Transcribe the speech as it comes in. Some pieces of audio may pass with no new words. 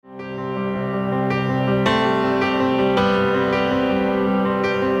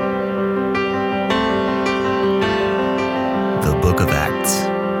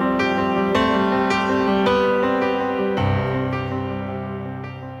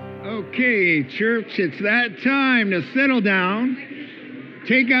Okay, church, it's that time to settle down,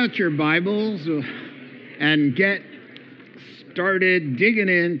 take out your Bibles, and get started digging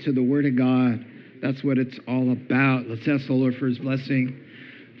into the Word of God. That's what it's all about. Let's ask the Lord for His blessing.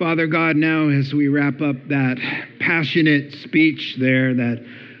 Father God, now as we wrap up that passionate speech there that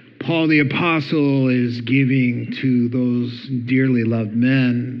Paul the Apostle is giving to those dearly loved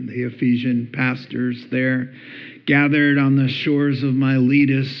men, the Ephesian pastors there, gathered on the shores of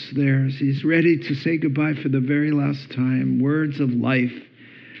Miletus there, as he's ready to say goodbye for the very last time. Words of life,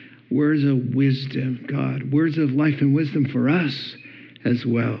 words of wisdom, God, words of life and wisdom for us as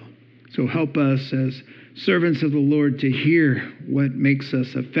well. So help us as servants of the Lord to hear what makes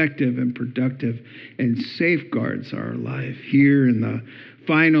us effective and productive and safeguards our life. Here in the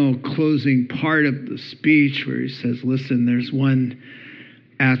final closing part of the speech where he says, listen, there's one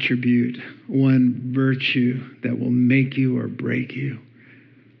attribute, one virtue that will make you or break you.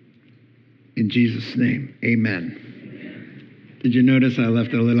 In Jesus' name, amen. Did you notice I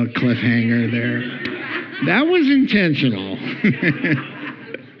left a little cliffhanger there? That was intentional.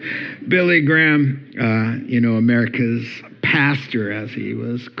 Billy Graham, America's pastor, as he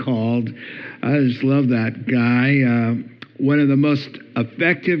was called. I just love that guy. One of the most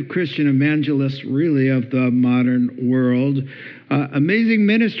effective Christian evangelists, really, of the modern world. Amazing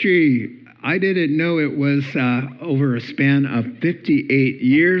ministry. I didn't know it was over a span of 58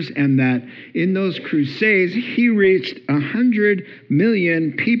 years, and that in those crusades, he reached 100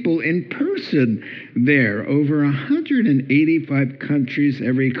 million people in person there, over 185 countries,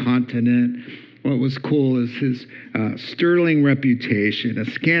 every continent. What was cool is his sterling reputation, a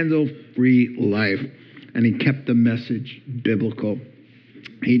scandal-free life, and he kept the message biblical.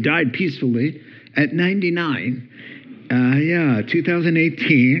 He died peacefully at 99.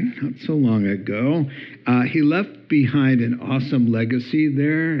 2018, not so long ago. He left behind an awesome legacy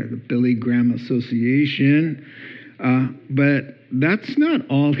there, the Billy Graham Association. But that's not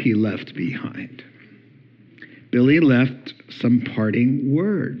all he left behind. Billy left some parting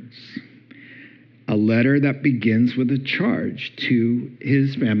words. A letter that begins with a charge to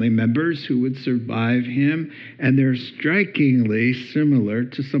his family members who would survive him, and they're strikingly similar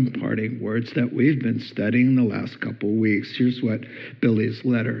to some parting words that we've been studying the last couple weeks. Here's what Billy's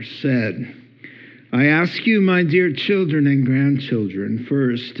letter said. I ask you, my dear children and grandchildren,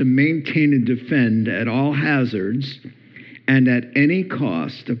 first to maintain and defend at all hazards and at any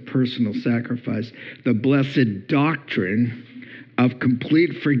cost of personal sacrifice the blessed doctrine of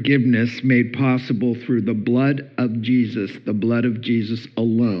complete forgiveness made possible through the blood of Jesus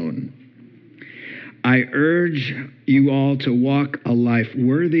alone. I urge you all to walk a life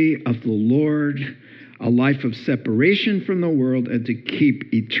worthy of the Lord, a life of separation from the world, and to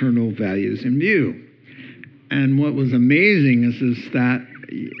keep eternal values in view. And what was amazing is that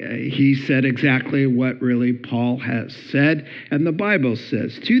he said exactly what really Paul has said, and the Bible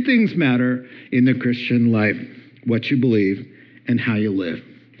says. Two things matter in the Christian life: what you believe and how you live.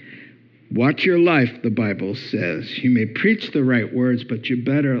 Watch your life, the Bible says. You may preach the right words, but you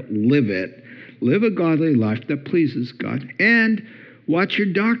better live it. Live a godly life that pleases God. And watch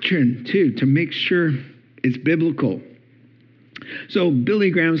your doctrine, too, to make sure it's biblical. So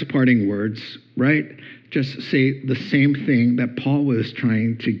Billy Graham's parting words, right, just say the same thing that Paul was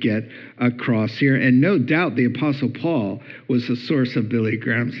trying to get across here. And no doubt the Apostle Paul was the source of Billy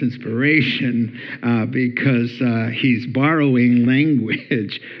Graham's inspiration because he's borrowing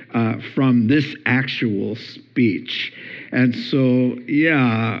language from this actual speech. And so,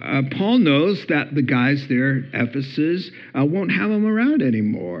 Paul knows that the guys there at Ephesus won't have him around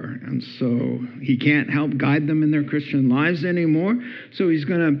anymore. And so he can't help guide them in their Christian lives anymore. So he's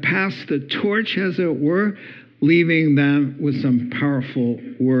going to pass the torch, as it were, leaving them with some powerful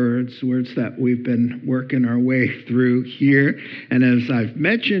words that we've been working our way through here. And as I've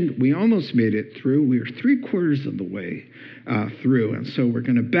mentioned, we almost made it through. We were 3/4 of the way through. And so we're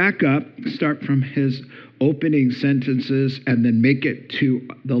going to back up, start from his opening sentences, and then make it to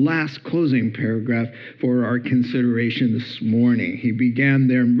the last closing paragraph for our consideration this morning. He began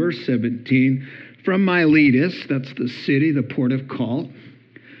there in verse 17, from Miletus, that's the city, the port of call.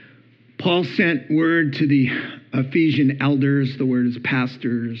 Paul sent word to the Ephesian elders, the word is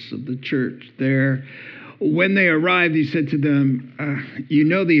pastors of the church there. When they arrived, he said to them, you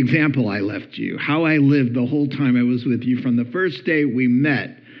know the example I left you, how I lived the whole time I was with you from the first day we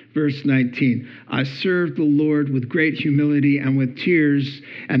met. Verse 19, I served the Lord with great humility and with tears,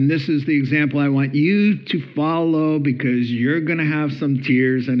 and this is the example I want you to follow because you're going to have some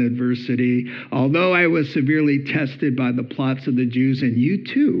tears and adversity. Although I was severely tested by the plots of the Jews, and you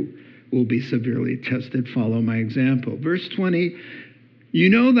too will be severely tested, follow my example. Verse 20, You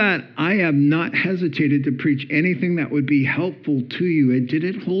know that I have not hesitated to preach anything that would be helpful to you. I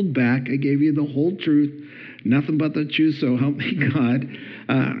didn't hold back. I gave you the whole truth, nothing but the truth, so help me God.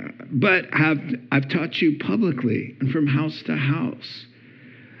 But I've taught you publicly and from house to house.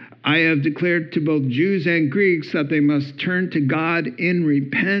 I have declared to both Jews and Greeks that they must turn to God in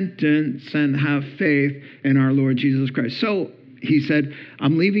repentance and have faith in our Lord Jesus Christ. So he said,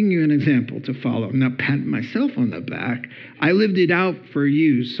 I'm leaving you an example to follow. I'm not patting myself on the back. I lived it out for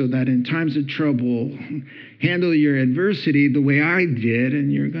you so that in times of trouble, handle your adversity the way I did,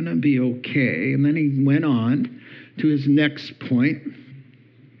 and you're going to be okay. And then he went on to his next point.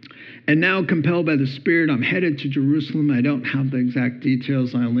 And now, compelled by the Spirit, I'm headed to Jerusalem. I don't have the exact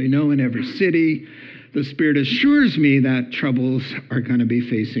details. I only know in every city, the Spirit assures me that troubles are going to be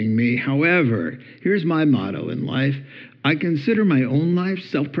facing me. However, here's my motto in life. I consider my own life,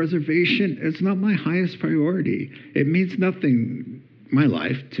 self-preservation, it's not my highest priority. It means nothing, my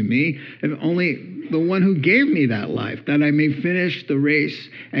life, to me, if only the one who gave me that life, that I may finish the race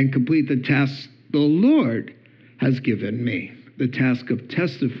and complete the task the Lord has given me. The task of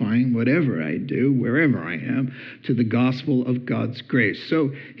testifying, whatever I do, wherever I am, to the gospel of God's grace.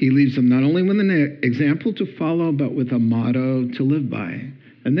 So he leaves them not only with an example to follow, but with a motto to live by.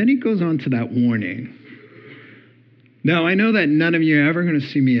 And then he goes on to that warning. Now, I know that none of you are ever going to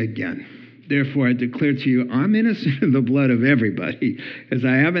see me again. Therefore, I declare to you, I'm innocent of the blood of everybody, as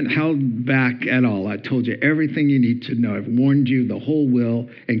I haven't held back at all. I told you everything you need to know. I've warned you the whole will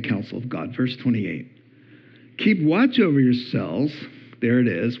and counsel of God. Verse 28. Keep watch over yourselves. There it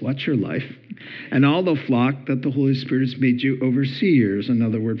is. Watch your life. And all the flock that the Holy Spirit has made you overseers,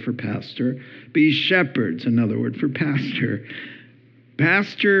 another word for pastor. Be shepherds, another word for pastor.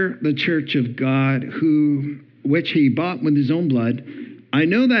 Pastor the church of God, which he bought with his own blood. I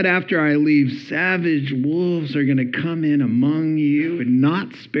know that after I leave, savage wolves are going to come in among you and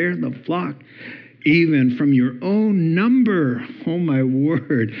not spare the flock, even from your own number. Oh, my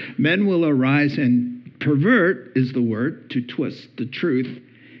word. Men will arise and pervert, is the word, to twist the truth,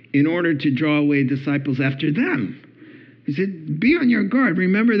 in order to draw away disciples after them. He said, be on your guard.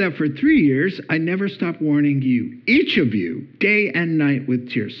 Remember that for 3 years, I never stopped warning you, each of you, day and night with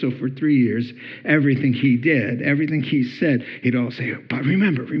tears. So for 3 years, everything he did, everything he said, he'd all say, but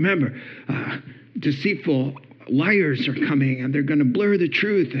remember, deceitful liars are coming, and they're going to blur the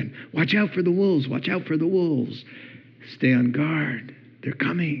truth, and watch out for the wolves, watch out for the wolves. Stay on guard. They're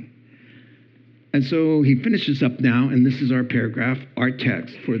coming. And so he finishes up now, and this is our paragraph, our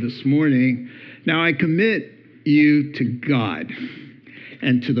text for this morning. Now I commit you to God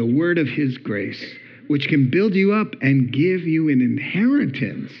and to the word of his grace, which can build you up and give you an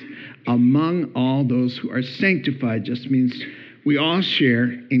inheritance among all those who are sanctified. Just means we all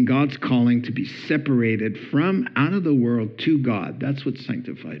share in God's calling to be separated from out of the world to God. That's what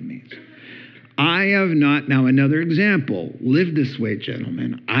sanctified means. I have not, now another example, lived this way,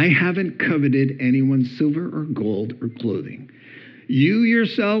 gentlemen. I haven't coveted anyone's silver or gold or clothing. You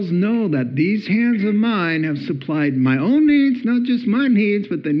yourselves know that these hands of mine have supplied my own needs, not just my needs,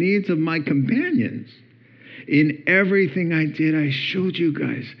 but the needs of my companions. In everything I did, I showed you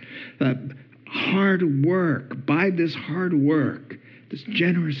guys that hard work, by this hard work, this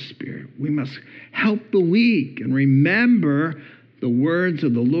generous spirit, we must help the weak and remember the words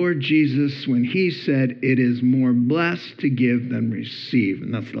of the Lord Jesus when he said, it is more blessed to give than receive.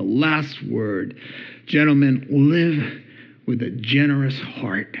 And that's the last word. Gentlemen, live with a generous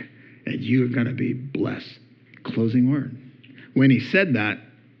heart, and you are going to be blessed. Closing word. When he said that,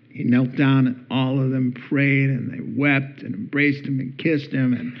 he knelt down, and all of them prayed, and they wept and embraced him and kissed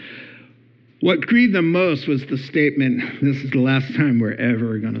him. And what grieved them most was the statement, this is the last time we're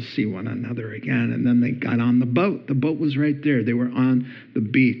ever going to see one another again. And then they got on the boat. The boat was right there. They were on the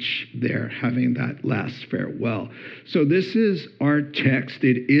beach there having that last farewell. So this is our text.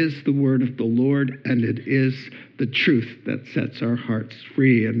 It is the word of the Lord, and it is the truth that sets our hearts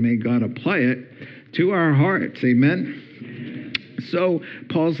free. And may God apply it to our hearts. Amen. So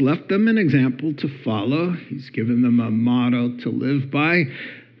Paul's left them an example to follow. He's given them a motto to live by.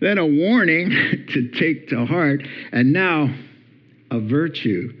 Then a warning to take to heart, and now a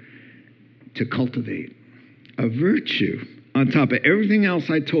virtue to cultivate. A virtue. On top of everything else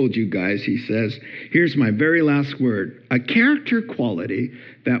I told you guys, he says, here's my very last word, a character quality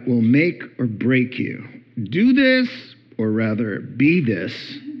that will make or break you. Do this, or rather be this,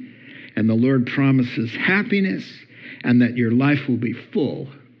 and the Lord promises happiness and that your life will be full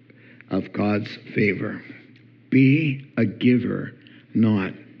of God's favor. Be a giver,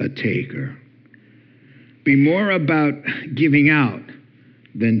 not a taker. Be more about giving out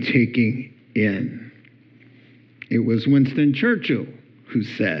than taking in. It was Winston Churchill who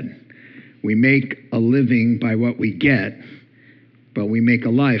said, "We make a living by what we get, but we make a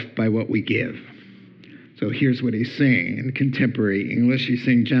life by what we give." So here's what he's saying in contemporary English. He's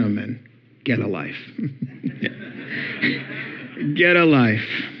saying, gentlemen, get a life. Get a life.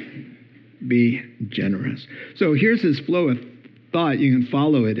 Be generous. So here's his flow of thought. You can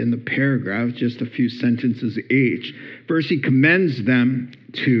follow it in the paragraph, just a few sentences each. First, he commends them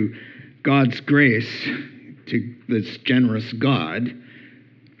to God's grace, to this generous God,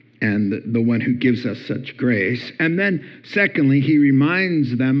 and the one who gives us such grace. And then, secondly, he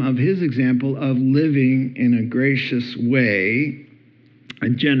reminds them of his example of living in a gracious way, a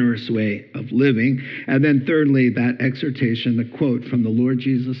generous way of living. And then thirdly, that exhortation, the quote from the Lord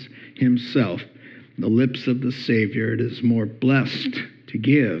Jesus himself, "The lips of the Savior, it is more blessed to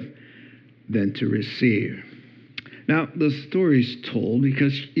give than to receive." Now, the story's told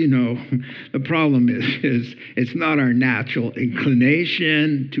because, the problem is it's not our natural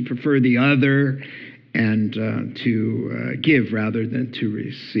inclination to prefer the other and to give rather than to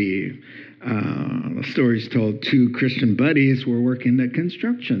receive. The story's told two Christian buddies were working the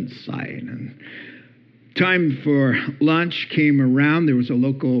construction site, and time for lunch came around. There was a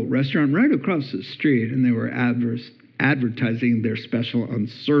local restaurant right across the street, and they were advertising their special on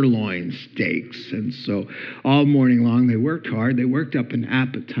sirloin steaks. And so all morning long, they worked hard. They worked up an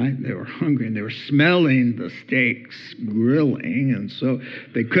appetite. They were hungry, and they were smelling the steaks grilling. And so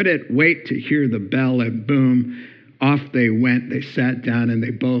they couldn't wait to hear the bell, and boom, off they went. They sat down, and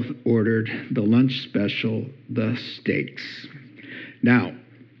they both ordered the lunch special, the steaks. Now,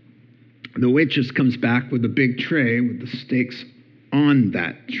 the waitress comes back with a big tray with the steaks on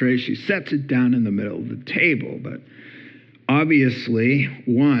that tray. She sets it down in the middle of the table, but obviously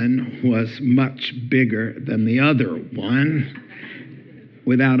one was much bigger than the other one.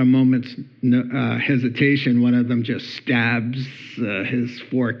 Without a moment's hesitation, one of them just stabs his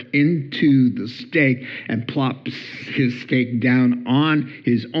fork into the steak and plops his steak down on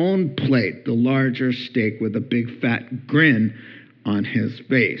his own plate, the larger steak, with a big fat grin on his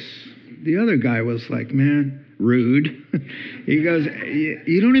face. The other guy was like, "Man, rude." He goes,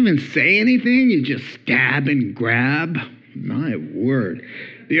 "You don't even say anything? You just stab and grab? My word."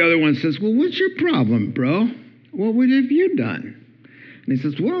 The other one says, "Well, what's your problem, bro? What have you done?" And he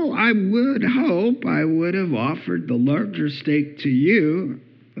says, "Well, I would hope I would have offered the larger steak to you."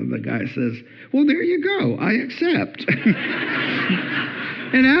 And the guy says, "Well, there you go. I accept."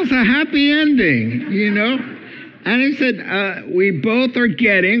 And that's a happy ending, And he said, we both are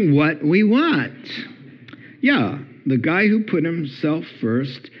getting what we want. Yeah, the guy who put himself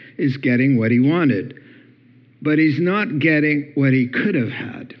first is getting what he wanted, but he's not getting what he could have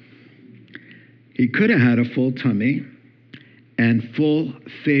had. He could have had a full tummy and full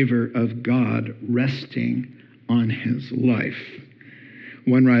favor of God resting on his life.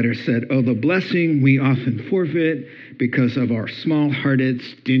 One writer said, "Oh, the blessing we often forfeit because of our small-hearted,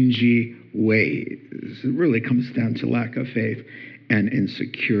 stingy ways." It really comes down to lack of faith and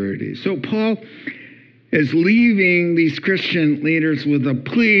insecurity. So Paul is leaving these Christian leaders with a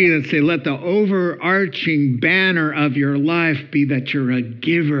plea that say, let the overarching banner of your life be that you're a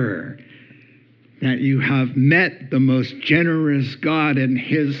giver, that you have met the most generous God and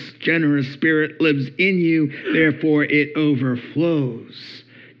his generous spirit lives in you. Therefore, it overflows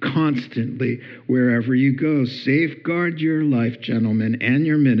constantly wherever you go. Safeguard your life, gentlemen, and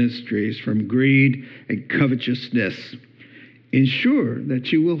your ministries from greed and covetousness. Ensure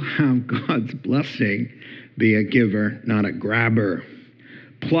that you will have God's blessing. Be a giver, not a grabber.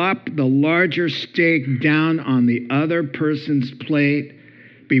 Plop the larger steak down on the other person's plate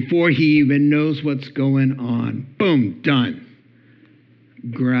before he even knows what's going on. Boom, done.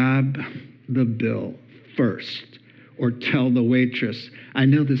 Grab the bill first. Or tell the waitress, "I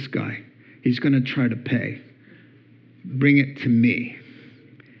know this guy. He's going to try to pay. Bring it to me."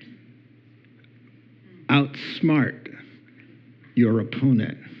 Outsmart your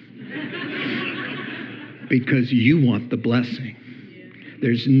opponent because you want the blessing.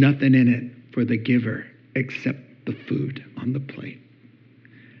 There's nothing in it for the giver except the food on the plate,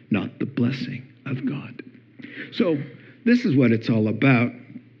 not the blessing of God. So this is what it's all about.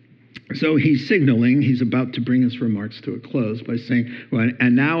 So he's signaling, he's about to bring his remarks to a close by saying, "Well,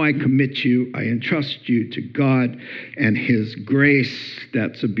 and now I commit you, I entrust you to God and his grace."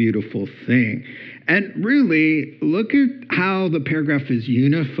 That's a beautiful thing. And really, look at how the paragraph is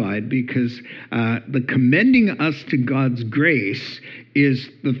unified, because the commending us to God's grace is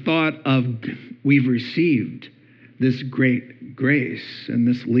the thought of we've received this great grace. And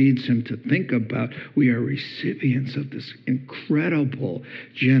this leads him to think about we are recipients of this incredible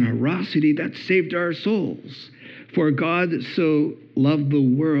generosity that saved our souls For God so loved the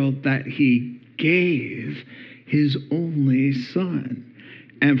world that he gave his only Son.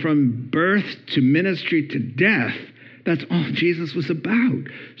 And from birth to ministry to death, that's all Jesus was about.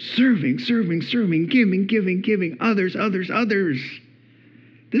 Serving, serving, serving, giving, giving, giving, others, others, others.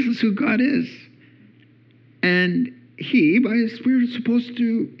 This is who God is. And he, by his Spirit, is supposed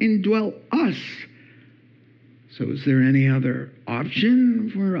to indwell us. So is there any other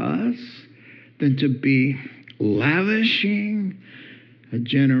option for us than to be lavishing a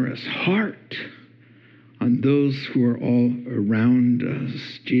generous heart on those who are all around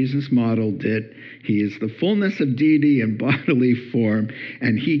us? Jesus modeled it. He is the fullness of deity in bodily form,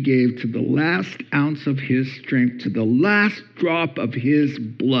 and he gave to the last ounce of his strength, to the last drop of his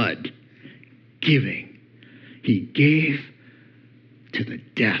blood, giving. He gave to the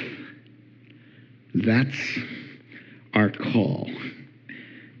death. That's our call.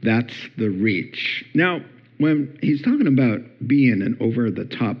 That's the reach. Now, when he's talking about being an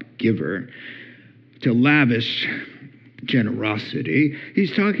over-the-top giver, to lavish generosity,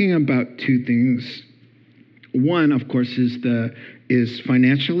 he's talking about two things. One, of course, is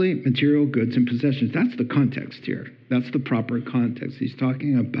financially material goods and possessions. That's the context here. That's the proper context. He's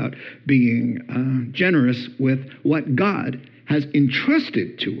talking about being generous with what God has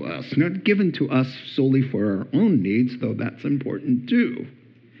entrusted to us, not given to us solely for our own needs, though that's important too.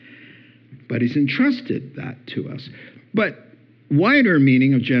 But he's entrusted that to us. But wider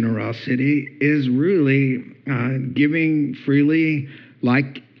meaning of generosity is really giving freely,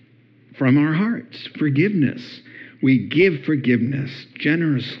 like from our hearts. Forgiveness. We give forgiveness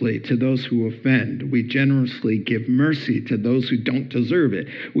generously to those who offend. We generously give mercy to those who don't deserve it.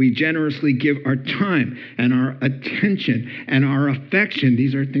 We generously give our time and our attention and our affection.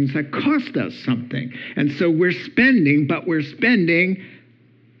 These are things that cost us something. And so we're spending, but we're spending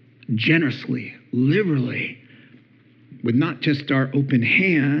generously, liberally, with not just our open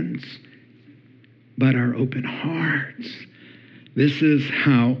hands, but our open hearts. This is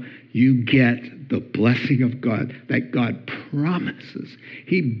how you get the blessing of God that God promises.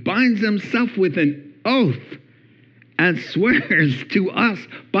 He binds himself with an oath and swears to us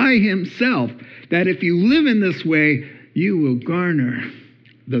by himself that if you live in this way, you will garner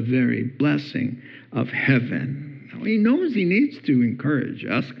the very blessing of heaven. He knows he needs to encourage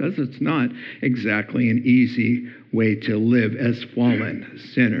us because it's not exactly an easy way to live as fallen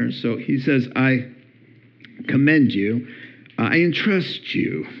sinners. So he says, I commend you. I entrust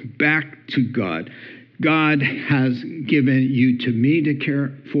you back to God. God has given you to me to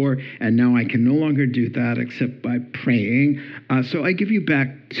care for, and now I can no longer do that except by praying. So I give you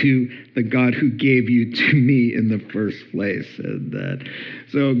back to the God who gave you to me in the first place.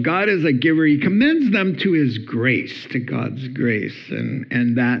 So God is a giver. He commends them to his grace, to God's grace.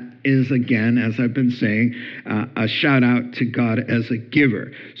 And that is, again, as I've been saying, a shout out to God as a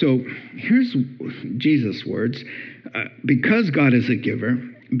giver. So here's Jesus' words. Because God is a giver,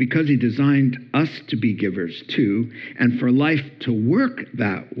 because he designed us to be givers too, and for life to work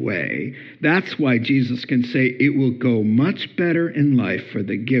that way, that's why Jesus can say it will go much better in life for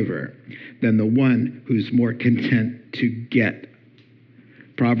the giver than the one who's more content to get.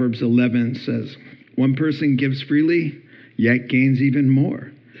 Proverbs 11 says, one person gives freely, yet gains even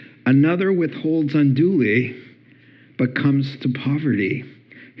more. Another withholds unduly, but comes to poverty.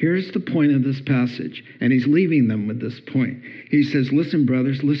 Here's the point of this passage, and he's leaving them with this point. He says, listen,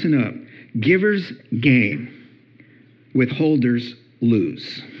 brothers, listen up. Givers gain, withholders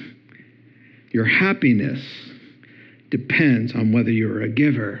lose. Your happiness depends on whether you're a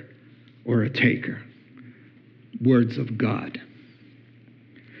giver or a taker. Words of God.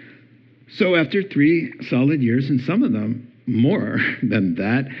 So after 3 solid years, and some of them more than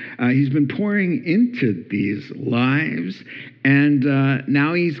that, he's been pouring into these lives, and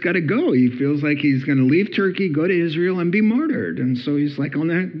now he's got to go. He feels like he's going to leave Turkey, go to Israel, and be martyred. And so he's like, I'm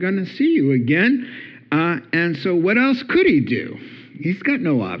not going to see you again. And so what else could he do? He's got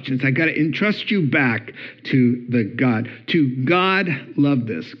no options. I got to entrust you back to the God. To God, love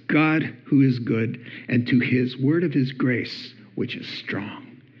this, God who is good, and to his word of his grace, which is strong.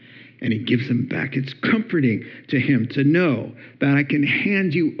 And he gives them back. It's comforting to him to know that I can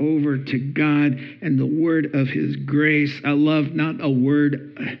hand you over to God and the word of his grace. I love not a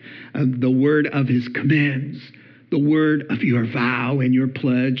word, the word of his commands, the word of your vow and your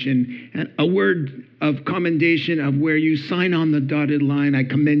pledge, and a word of commendation of where you sign on the dotted line. I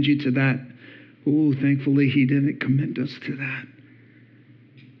commend you to that. Oh, thankfully he didn't commend us to that.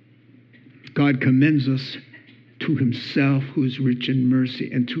 God commends us to himself, who is rich in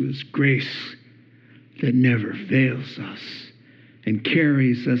mercy, and to his grace that never fails us and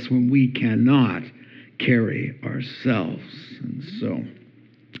carries us when we cannot, carry ourselves. And so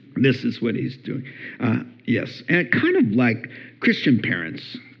this is what he's doing. Yes, and kind of like Christian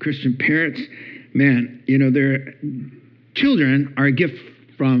parents. Christian parents, man, their children are a gift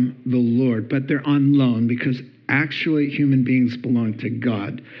from the Lord, but they're on loan because actually human beings belong to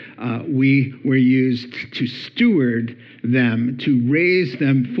God. We were used to steward them, to raise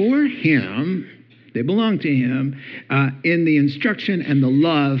them for Him. They belong to Him in the instruction and the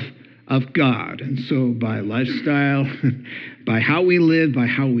love of God. And so by lifestyle, by how we lived, by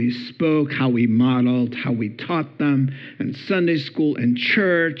how we spoke, how we modeled, how we taught them, and Sunday school and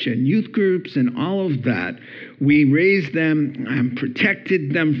church and youth groups and all of that, we raised them and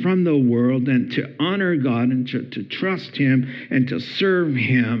protected them from the world and to honor God and to trust Him and to serve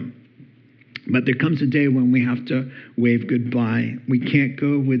Him. But there comes a day when we have to wave goodbye. We can't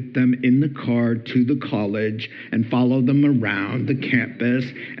go with them in the car to the college and follow them around the campus.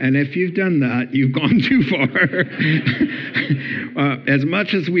 And if you've done that, you've gone too far. As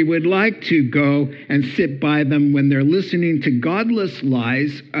much as we would like to go and sit by them when they're listening to godless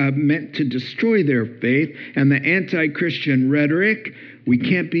lies meant to destroy their faith and the anti-Christian rhetoric, we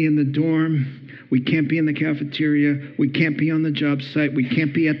can't be in the dorm. We can't be in the cafeteria. We can't be on the job site. We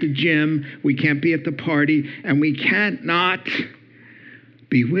can't be at the gym. We can't be at the party. And we can't not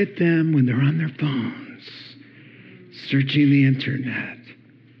be with them when they're on their phones, searching the internet,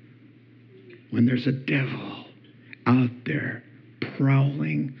 when there's a devil out there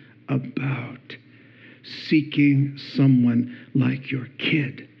prowling about, seeking someone like your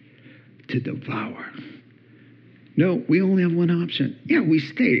kid to devour. No, we only have one option. Yeah, we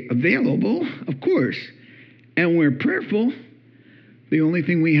stay available, of course, and we're prayerful. The only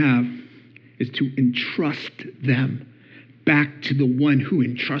thing we have is to entrust them back to the one who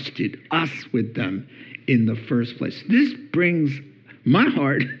entrusted us with them in the first place. This brings my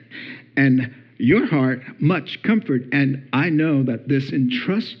heart and your heart much comfort, and I know that this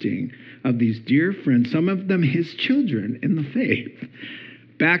entrusting of these dear friends, some of them his children in the faith,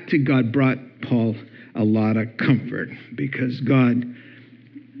 back to God brought Paul a lot of comfort because God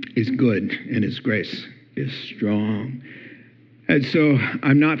is good and His grace is strong. And so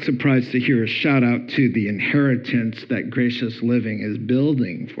I'm not surprised to hear a shout out to the inheritance that Gracious Living is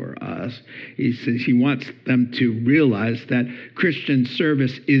building for us. He says he wants them to realize that Christian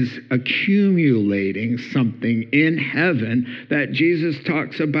service is accumulating something in heaven that Jesus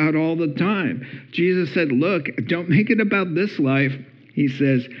talks about all the time. Jesus said, look, don't make it about this life. He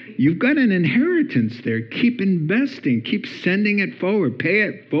says, you've got an inheritance there. Keep investing. Keep sending it forward. Pay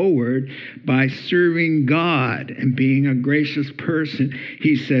it forward by serving God and being a gracious person.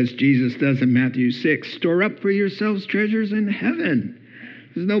 He says, Jesus does in Matthew 6, store up for yourselves treasures in heaven.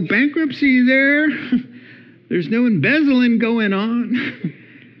 There's no bankruptcy there. There's no embezzling going on.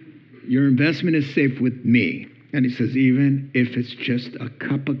 Your investment is safe with me. And he says, even if it's just a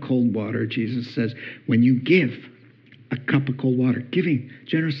cup of cold water, Jesus says, when you give a cup of cold water, giving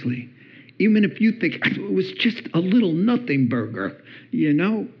generously, even if you think it was just a little nothing burger,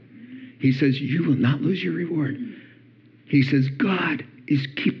 he says, you will not lose your reward. He says, God is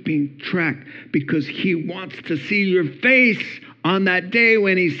keeping track because He wants to see your face on that day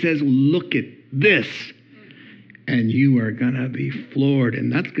when He says, look at this. And you are going to be floored,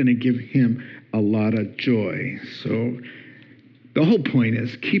 and that's going to give Him a lot of joy. So the whole point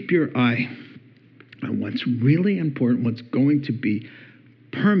is keep your eye on what's really important, what's going to be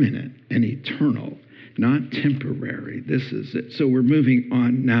permanent and eternal, not temporary. This is it. So we're moving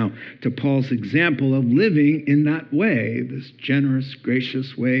on now to Paul's example of living in that way, this generous,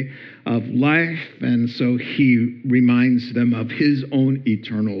 gracious way of life. And so he reminds them of his own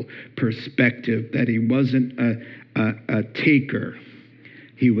eternal perspective, that he wasn't a taker.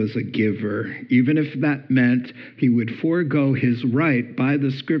 He was a giver, even if that meant he would forego his right by the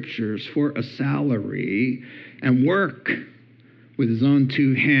scriptures for a salary and work with his own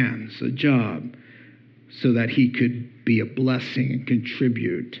two hands, a job, so that he could be a blessing and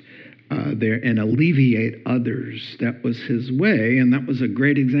contribute there and alleviate others. That was his way, and that was a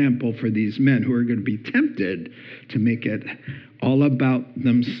great example for these men who are going to be tempted to make it all about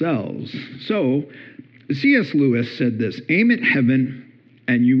themselves. So C.S. Lewis said this, aim at heaven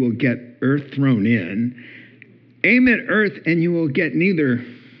and you will get earth thrown in. Aim at earth and you will get neither.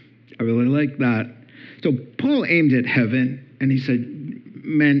 I really like that. So Paul aimed at heaven and he said,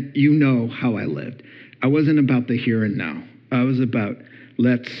 man, you know how I lived. I wasn't about the here and now. I was about,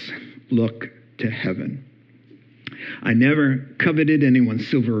 let's look to heaven. I never coveted anyone's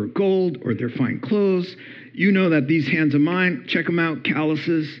silver or gold or their fine clothes. You know that these hands of mine, check them out,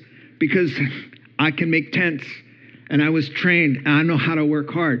 calluses, because I can make tents. And I was trained, and I know how to work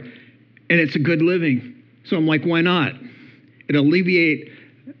hard. And it's a good living. So I'm like, why not? It'll alleviate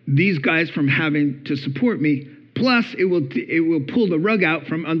these guys from having to support me. Plus, it will pull the rug out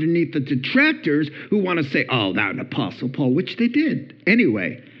from underneath the detractors who want to say, oh, that Apostle Paul, which they did.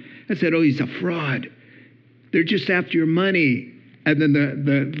 Anyway, I said, oh, he's a fraud. They're just after your money. And then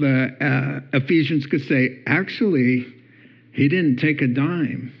the Ephesians could say, actually, he didn't take a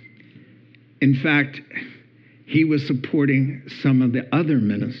dime. In fact, he was supporting some of the other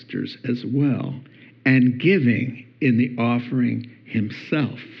ministers as well and giving in the offering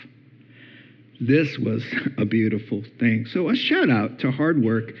himself. This was a beautiful thing. So a shout out to hard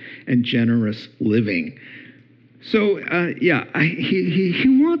work and generous living. So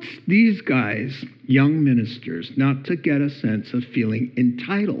he wants these guys, young ministers, not to get a sense of feeling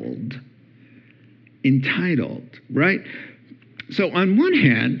entitled. Entitled, right? So on one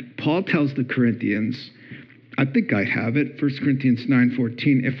hand, Paul tells the Corinthians, I think I have it, 1 Corinthians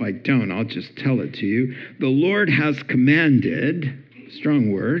 9:14. If I don't, I'll just tell it to you. The Lord has commanded,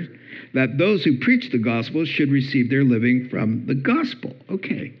 strong word, that those who preach the gospel should receive their living from the gospel.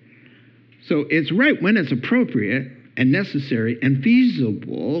 Okay. So it's right when it's appropriate and necessary and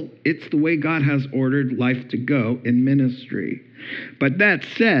feasible. It's the way God has ordered life to go in ministry. But that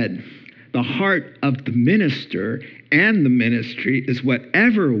said, the heart of the minister and the ministry is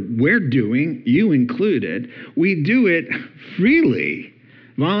whatever we're doing, you included, we do it freely,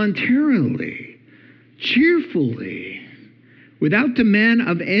 voluntarily, cheerfully, without demand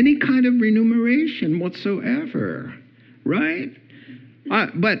of any kind of remuneration whatsoever, right?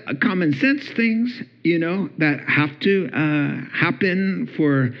 But common sense things, that have to happen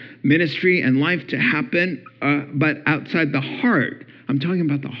for ministry and life to happen, but outside the heart. I'm talking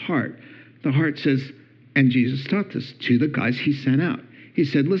about the heart. The heart says, and Jesus taught this to the guys he sent out. He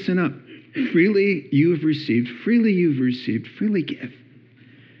said, listen up. Freely you have received, freely you've received, freely give.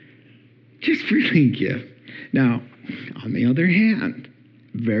 Just freely give. Now, on the other hand,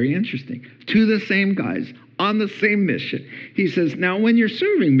 very interesting, to the same guys, on the same mission, he says, now when you're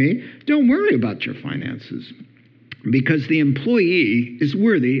serving me, don't worry about your finances, because the employee is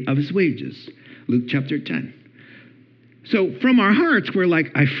worthy of his wages. Luke chapter 10. So from our hearts, we're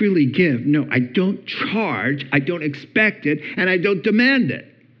like, I freely give. No, I don't charge, I don't expect it, and I don't demand it,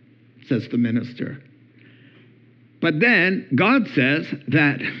 says the minister. But then God says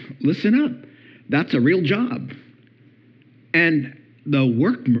that, listen up, that's a real job. And the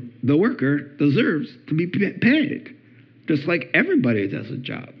worker deserves to be paid, just like everybody does a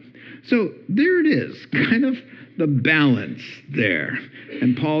job. So there it is, kind of the balance there.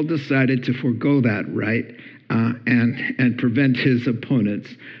 And Paul decided to forego that right and prevent his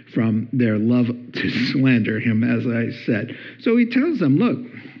opponents from their love to slander him, as I said. So he tells them, look,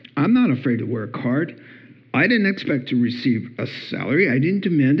 I'm not afraid to work hard. I didn't expect to receive a salary. I didn't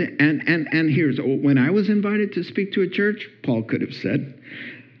demand it. And here's, when I was invited to speak to a church, Paul could have said,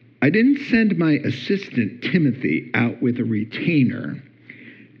 I didn't send my assistant Timothy out with a retainer,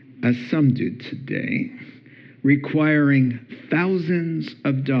 as some do today, requiring thousands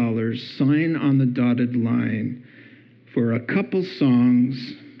of dollars signed on the dotted line for a couple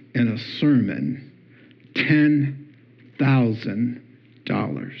songs and a sermon,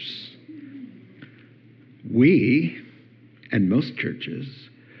 $10,000. We, and most churches,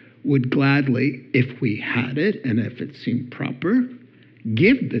 would gladly, if we had it and if it seemed proper,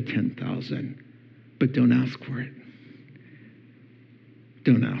 give the $10,000, but don't ask for it.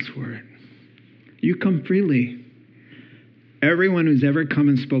 Don't ask for it. You come freely. Everyone who's ever come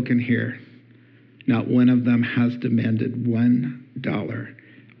and spoken here, not one of them has demanded $1.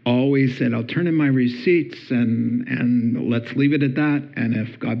 Always said, I'll turn in my receipts and let's leave it at that. And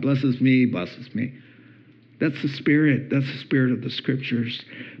if God blesses me, blesses me. That's the spirit. That's the spirit of the scriptures.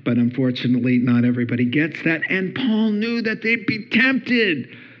 But unfortunately, not everybody gets that. And Paul knew that they'd be tempted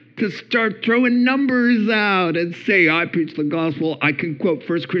to start throwing numbers out and say, I preach the gospel. I can quote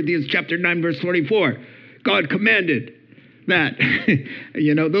 1 Corinthians chapter 9, verse 44. God commanded that,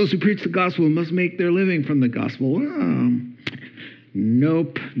 those who preach the gospel must make their living from the gospel.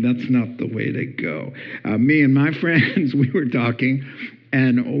 Nope, that's not the way to go. Me and my friends, we were talking,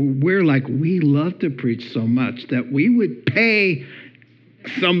 and we're like, we love to preach so much that we would pay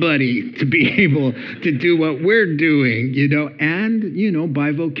somebody to be able to do what we're doing, and,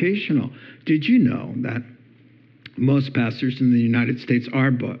 bivocational. Did you know that most pastors in the United States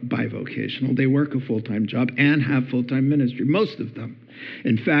are bivocational? They work a full-time job and have full-time ministry, most of them.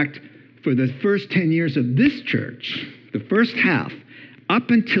 In fact, for the first 10 years of this church, the first half, up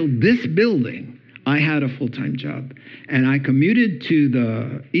until this building, I had a full-time job. And I commuted to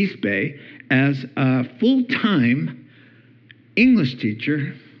the East Bay as a full-time English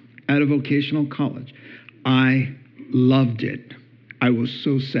teacher at a vocational college. I loved it. I was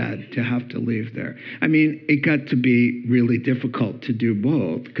so sad to have to leave there. I mean, it got to be really difficult to do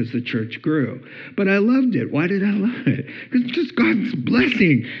both because the church grew. But I loved it. Why did I love it? Because just God's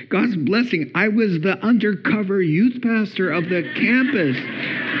blessing. God's blessing. I was the undercover youth pastor of the campus.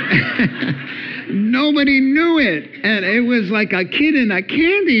 Nobody knew it. And it was like a kid in a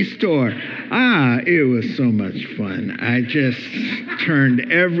candy store. It was so much fun. I just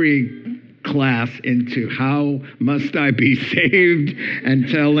turned every class into how must I be saved and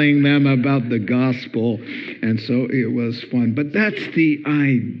telling them about the gospel. And so it was fun. But that's the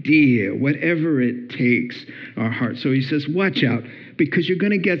idea, whatever it takes our heart. So he says, watch out, because you're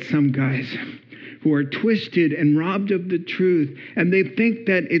going to get some guys who are twisted and robbed of the truth, and they think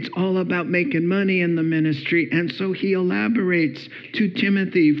that it's all about making money in the ministry. And so he elaborates to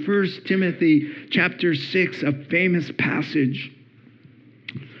Timothy, 1 Timothy chapter 6, a famous passage.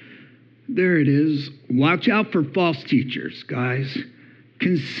 There it is. Watch out for false teachers, guys.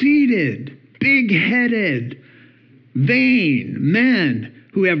 Conceited, big-headed, vain men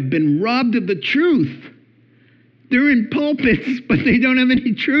who have been robbed of the truth. They're in pulpits, but they don't have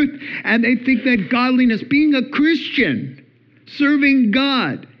any truth. And they think that godliness, being a Christian, serving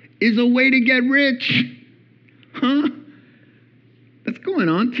God, is a way to get rich. Huh? That's going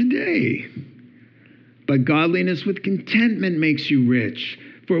on today. But godliness with contentment makes you rich.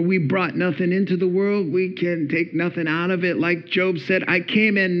 For we brought nothing into the world, we can take nothing out of it. Like Job said, I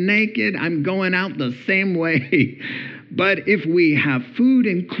came in naked, I'm going out the same way. But if we have food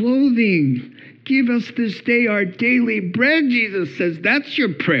and clothing, give us this day our daily bread, Jesus says. That's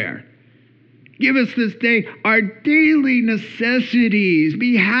your prayer. Give us this day our daily necessities.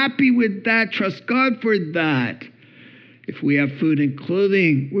 Be happy with that. Trust God for that. If we have food and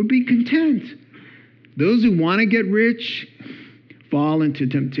clothing, we'll be content. Those who want to get rich fall into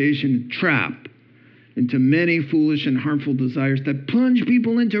temptation and trap, into many foolish and harmful desires that plunge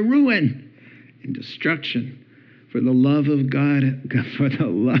people into ruin and destruction. For the love of God, for the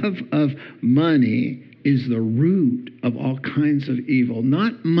love of money is the root of all kinds of evil.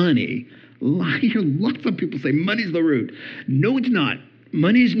 Not money. Lots of people say money's the root. No, it's not.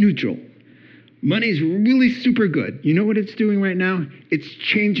 Money's neutral. Money's really super good. You know what it's doing right now? It's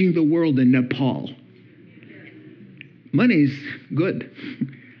changing the world in Nepal. Money's good.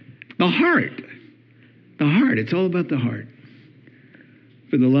 The heart. It's all about the heart.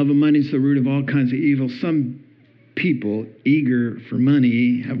 For the love of money is the root of all kinds of evil. Some people eager for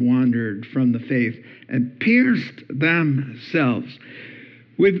money have wandered from the faith and pierced themselves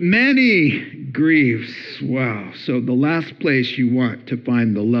with many griefs. Wow. So the last place you want to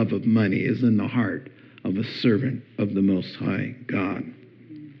find the love of money is in the heart of a servant of the Most High God.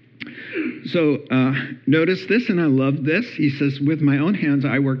 So notice this, and I love this. He says, with my own hands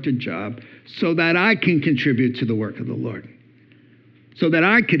I worked a job so that I can contribute to the work of the Lord, so that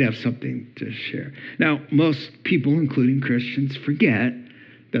I could have something to share. Now, most people, including Christians, forget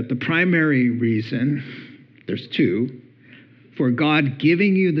that the primary reason, there's two, for God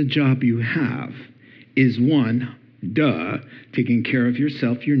giving you the job you have is one, taking care of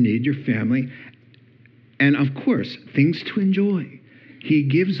yourself, your need, your family, and of course, things to enjoy. He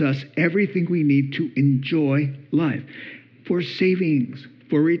gives us everything we need to enjoy life. For savings,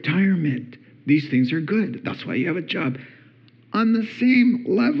 for retirement, these things are good. That's why you have a job. On the same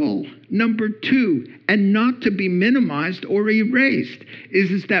level, number two, and not to be minimized or erased,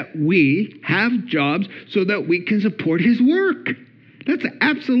 is that we have jobs so that we can support his work. That's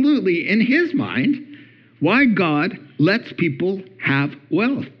absolutely, in his mind, why God lets people have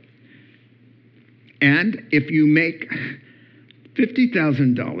wealth. And if you make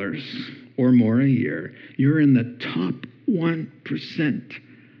 $50,000 or more a year, you're in the top 1%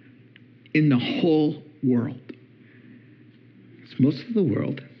 in the whole world. Most of the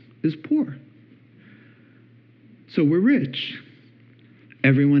world is poor. So we're rich.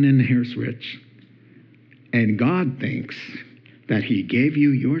 Everyone in here is rich. And God thinks that he gave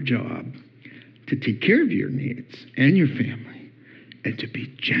you your job to take care of your needs and your family and to be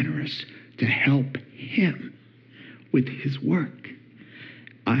generous to help him with his work.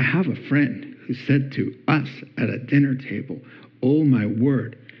 I have a friend who said to us at a dinner table, oh my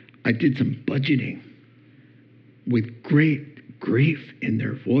word, I did some budgeting. With great grief in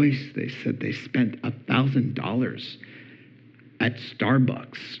their voice, they said they spent $1,000 at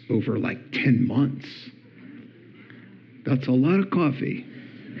Starbucks over like 10 months. That's a lot of coffee.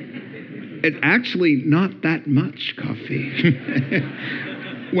 It's actually not that much coffee.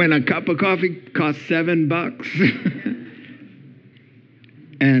 When a cup of coffee costs $7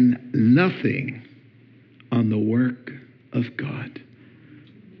 and nothing on the work of God.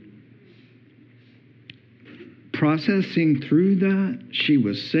 processing through that, she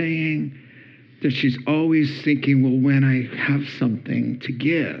was saying that she's always thinking, well, when I have something to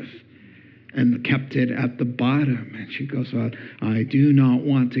give, and kept it at the bottom. And she goes, well, I do not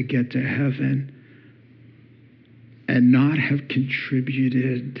want to get to heaven and not have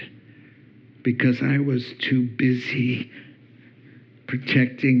contributed because I was too busy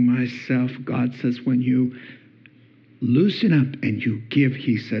protecting myself. God says, when you loosen up and you give,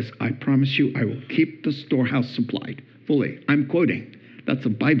 he says, I promise you, I will keep the storehouse supplied fully. I'm quoting. That's a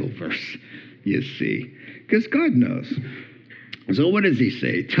Bible verse, you see, because God knows. So what does he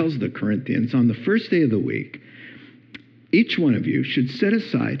say? He tells the Corinthians, on the first day of the week, each one of you should set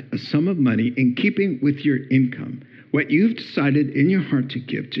aside a sum of money in keeping with your income, what you've decided in your heart to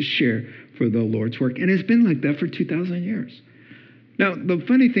give, to share for the Lord's work. And it's been like that for 2,000 years. Now, the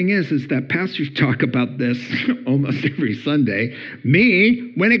funny thing is that pastors talk about this almost every Sunday.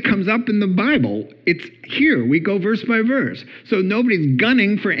 Me, when it comes up in the Bible, it's here. We go verse by verse. So nobody's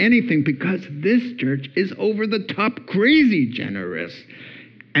gunning for anything because this church is over the top crazy generous.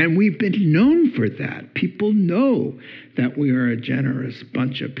 And we've been known for that. People know that we are a generous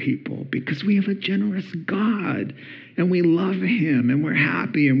bunch of people because we have a generous God and we love him and we're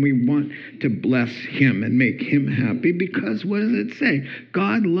happy and we want to bless him and make him happy because what does it say?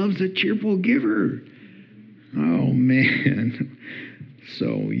 God loves a cheerful giver. Oh, man.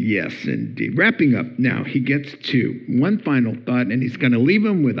 So, yes, indeed. Wrapping up now, he gets to one final thought and he's going to leave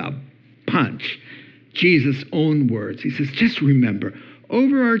him with a punch. Jesus' own words. He says, just remember,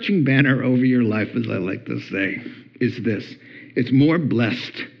 overarching banner over your life, as I like to say, is this. It's more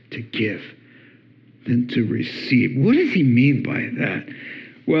blessed to give than to receive. What does he mean by that?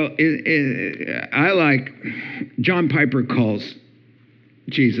 Well, I like, John Piper calls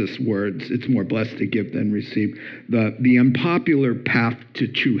Jesus' words, it's more blessed to give than receive, the unpopular path to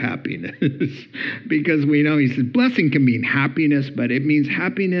true happiness. Because we know, he said, blessing can mean happiness, but it means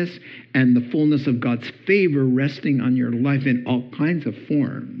happiness and the fullness of God's favor resting on your life in all kinds of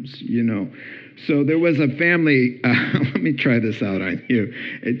forms, you know. So there was a family, let me try this out on you.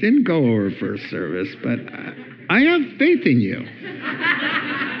 It didn't go over first service, but I have faith in you.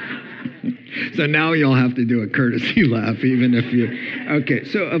 So now you'll have to do a courtesy laugh, even if you... Okay,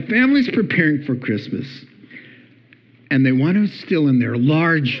 so a family's preparing for Christmas, and they want to instill in their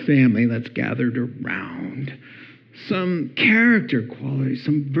large family that's gathered around some character quality,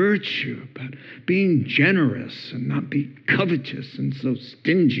 some virtue about being generous and not be covetous and so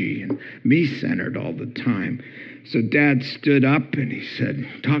stingy and me-centered all the time. So Dad stood up and he said,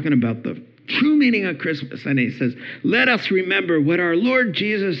 talking about the true meaning of Christmas, and he says, let us remember what our Lord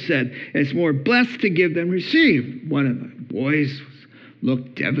Jesus said. It's more blessed to give than receive. One of the boys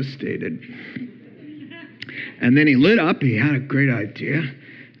looked devastated. And then he lit up. He had a great idea.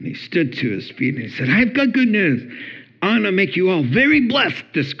 And he stood to his feet and he said, I've got good news. I'm going to make you all very blessed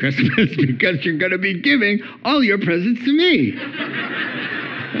this Christmas because you're going to be giving all your presents to me.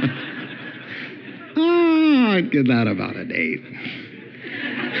 I'd give that about an 8.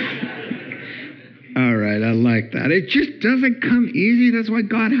 All right, I like that. It just doesn't come easy. That's why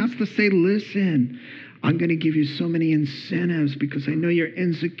God has to say, listen, I'm going to give you so many incentives because I know you're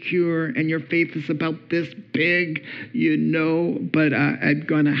insecure and your faith is about this big, you know, but I'm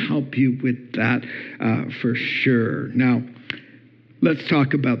going to help you with that for sure. Now, let's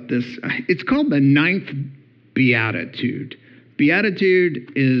talk about this. It's called the 9th Beatitude.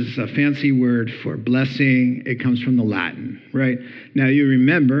 Beatitude is a fancy word for blessing. It comes from the Latin, right? Now, you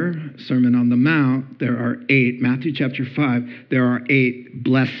remember, Sermon on the Mount, there are 8, Matthew chapter 5, there are 8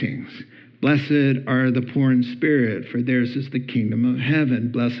 blessings. Blessed are the poor in spirit, for theirs is the kingdom of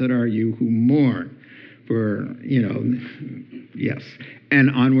heaven. Blessed are you who mourn, for, you know, yes. And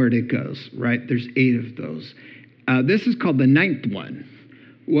onward it goes, right? There's 8 of those. This is called the 9th one.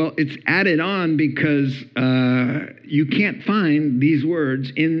 Well, it's added on because you can't find these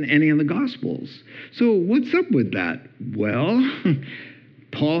words in any of the Gospels. So what's up with that? Well,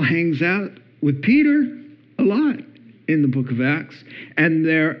 Paul hangs out with Peter a lot in the book of Acts. And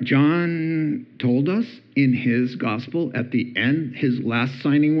there, John told us in his gospel at the end, his last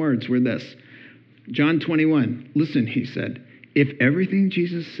signing words were this. John 21, listen, he said, if everything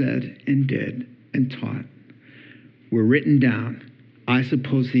Jesus said and did and taught were written down, I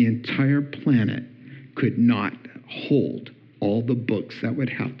suppose the entire planet could not hold all the books that would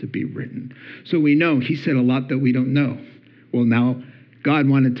have to be written. So we know he said a lot that we don't know. Well, now God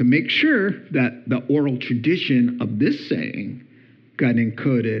wanted to make sure that the oral tradition of this saying got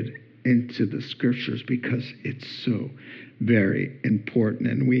encoded into the scriptures because it's so very important,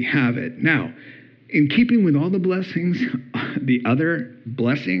 and we have it. Now, in keeping with all the blessings, the other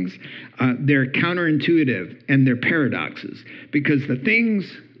blessings, they're counterintuitive and they're paradoxes, because the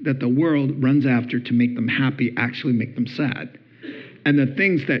things that the world runs after to make them happy actually make them sad. And the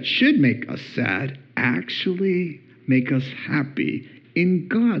things that should make us sad actually make us happy in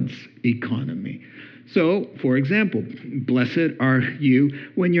God's economy. So, for example, blessed are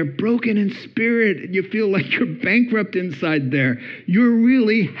you when you're broken in spirit and you feel like you're bankrupt inside there. You're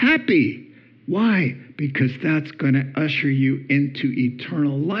really happy. Why? Because that's going to usher you into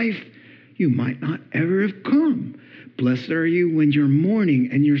eternal life you might not ever have come. Blessed are you when you're mourning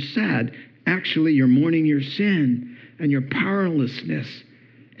and you're sad. Actually, you're mourning your sin and your powerlessness.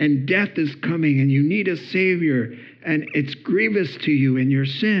 And death is coming and you need a Savior. And it's grievous to you in your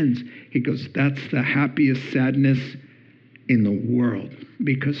sins. He goes, that's the happiest sadness in the world.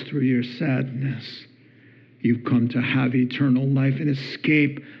 Because through your sadness, you've come to have eternal life and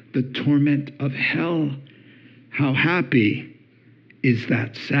escape the torment of hell. How happy is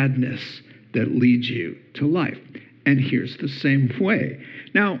that sadness that leads you to life? And here's the same way.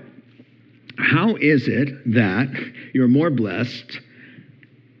 Now, how is it that you're more blessed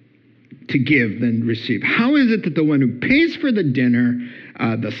to give than receive? How is it that the one who pays for the dinner,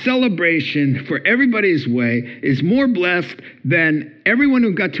 the celebration for everybody's way, is more blessed than everyone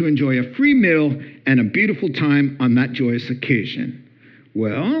who got to enjoy a free meal and a beautiful time on that joyous occasion?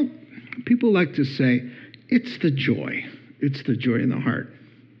 Well, people like to say, it's the joy. It's the joy in the heart.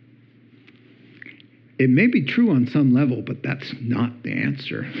 It may be true on some level, but that's not the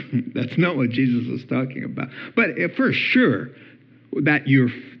answer. That's not what Jesus is talking about. But for sure, that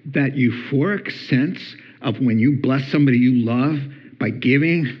euphoric sense of when you bless somebody you love by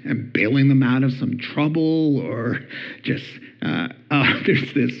giving and bailing them out of some trouble, or just,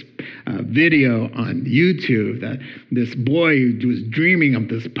 there's this video on YouTube that this boy who was dreaming of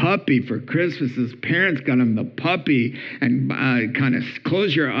this puppy for Christmas. His parents got him the puppy and kind of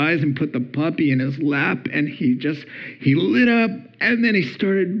closed your eyes and put the puppy in his lap, and he lit up, and then he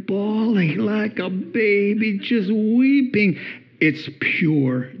started bawling like a baby, just weeping. It's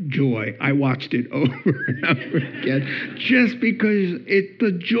pure joy. I watched it over and over again just because it's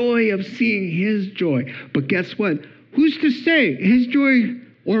the joy of seeing his joy. But guess what? Who's to say his joy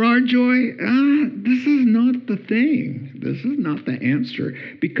or our joy? This is not the thing. This is not the answer.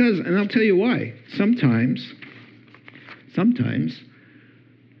 Because, and I'll tell you why, sometimes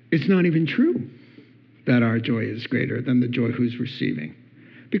it's not even true that our joy is greater than the joy who's receiving.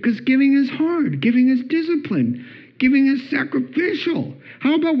 Because giving is hard. Giving is discipline. Giving is sacrificial.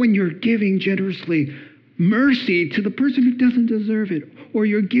 How about when you're giving generously mercy to the person who doesn't deserve it? Or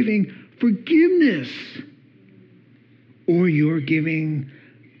you're giving forgiveness? Or you're giving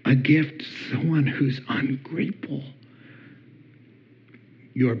a gift to someone who's ungrateful?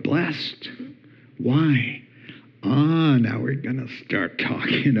 You're blessed. Why? Now we're going to start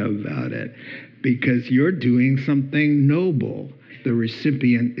talking about it. Because you're doing something noble. The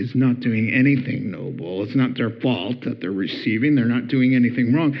recipient is not doing anything noble. It's not their fault that they're receiving. They're not doing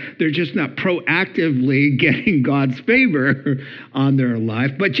anything wrong. They're just not proactively getting God's favor on their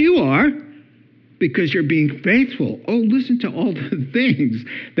life. But you are, because you're being faithful. Oh, listen to all the things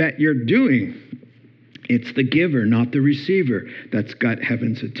that you're doing. It's the giver, not the receiver, that's got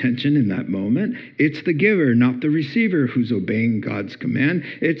heaven's attention in that moment. It's the giver, not the receiver, who's obeying God's command.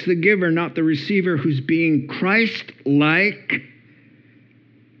 It's the giver, not the receiver, who's being Christ-like.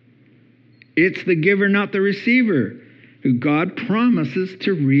 It's the giver, not the receiver, who God promises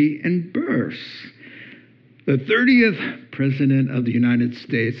to reimburse. The 30th President of the United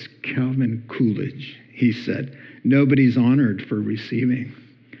States, Calvin Coolidge, he said, nobody's honored for receiving.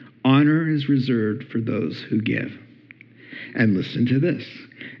 Honor is reserved for those who give. And listen to this.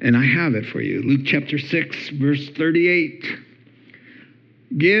 And I have it for you. Luke chapter 6, verse 38.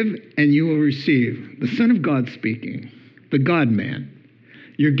 Give and you will receive. The Son of God speaking, the God-man.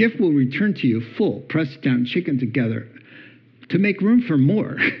 Your gift will return to you full, pressed down, shaken together, to make room for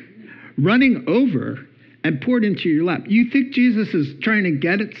more, running over and poured into your lap. You think Jesus is trying to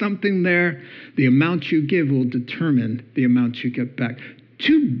get at something there? The amount you give will determine the amount you get back.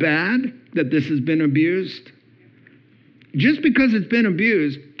 Too bad that this has been abused. Just because it's been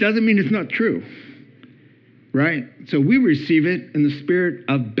abused doesn't mean it's not true, right? So we receive it in the spirit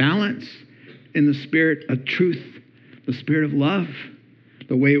of balance, in the spirit of truth, the spirit of love,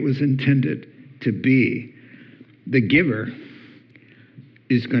 the way it was intended to be. The giver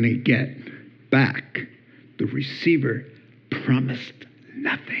is going to get back. The receiver promised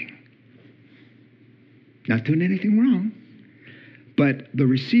nothing. Not doing anything wrong. But the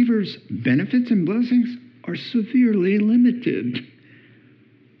receiver's benefits and blessings are severely limited.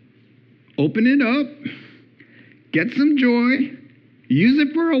 open it up, get some joy, use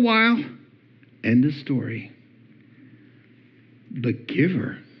it for a while, end of story. The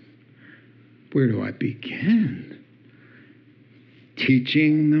giver. Where do I begin?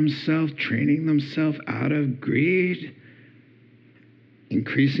 Teaching themselves, training themselves out of greed,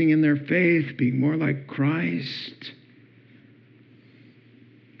 increasing in their faith, being more like Christ,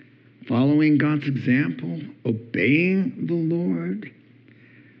 following God's example, obeying the Lord.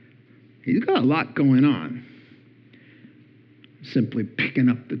 He's got a lot going on. Simply picking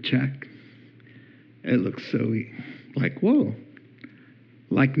up the check. It looks so like, whoa.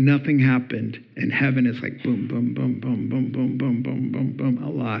 Like nothing happened. And heaven is like boom, boom, boom, boom, boom, boom, boom, boom, boom, boom. A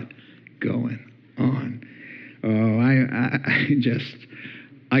lot going on. Oh,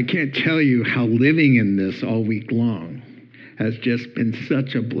 I can't tell you how living in this all week long has just been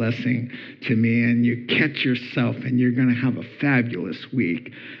such a blessing to me. And you catch yourself and you're going to have a fabulous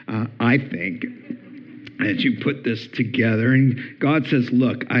week, I think, as you put this together. And God says,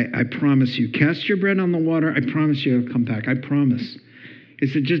 look, I promise you, cast your bread on the water. I promise you I'll come back. I promise. He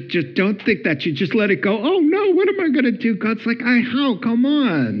said, just don't think that you just let it go. Oh, no, what am I going to do? God's like, how? Come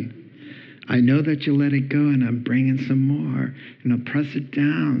on. I know that you let it go, and I'm bringing some more. And I'll press it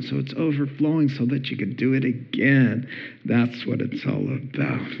down so it's overflowing so that you can do it again. That's what it's all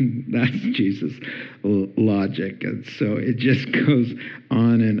about. That's Jesus' logic. And so it just goes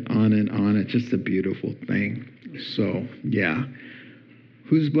on and on and on. It's just a beautiful thing. So, yeah.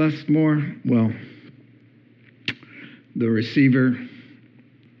 Who's blessed more? Well, the receiver,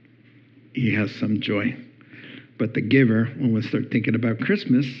 he has some joy. But the giver, when we start thinking about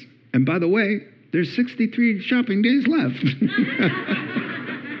Christmas, and by the way, there's 63 shopping days left.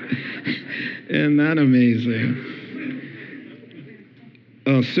 Isn't that amazing?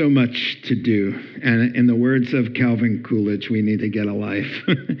 Oh, so much to do. And in the words of Calvin Coolidge, we need to get a life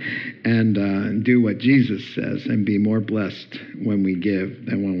and do what Jesus says and be more blessed when we give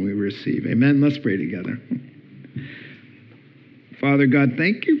than when we receive. Amen. Let's pray together. Father God,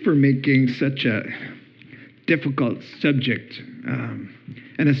 thank you for making such a difficult subject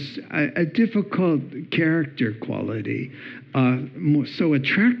and a difficult character quality so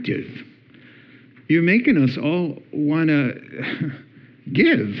attractive. You're making us all want to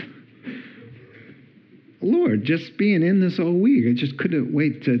give. Lord, just being in this all week, I just couldn't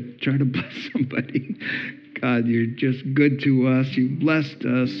wait to try to bless somebody. God, you're just good to us. You blessed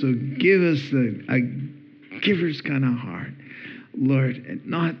us. So give us a giver's kind of heart. Lord, and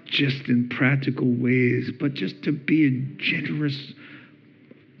not just in practical ways, but just to be a generous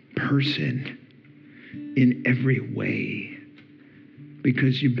person in every way,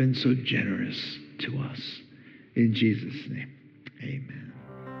 because you've been so generous to us. In Jesus' name, amen.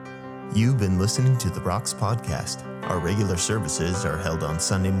 You've been listening to the Rocks Podcast. Our regular services are held on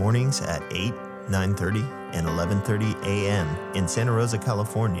Sunday mornings at 8, 9:30, and 11:30 a.m. in Santa Rosa,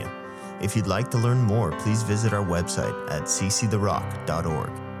 California. If you'd like to learn more, please visit our website at cctherock.org.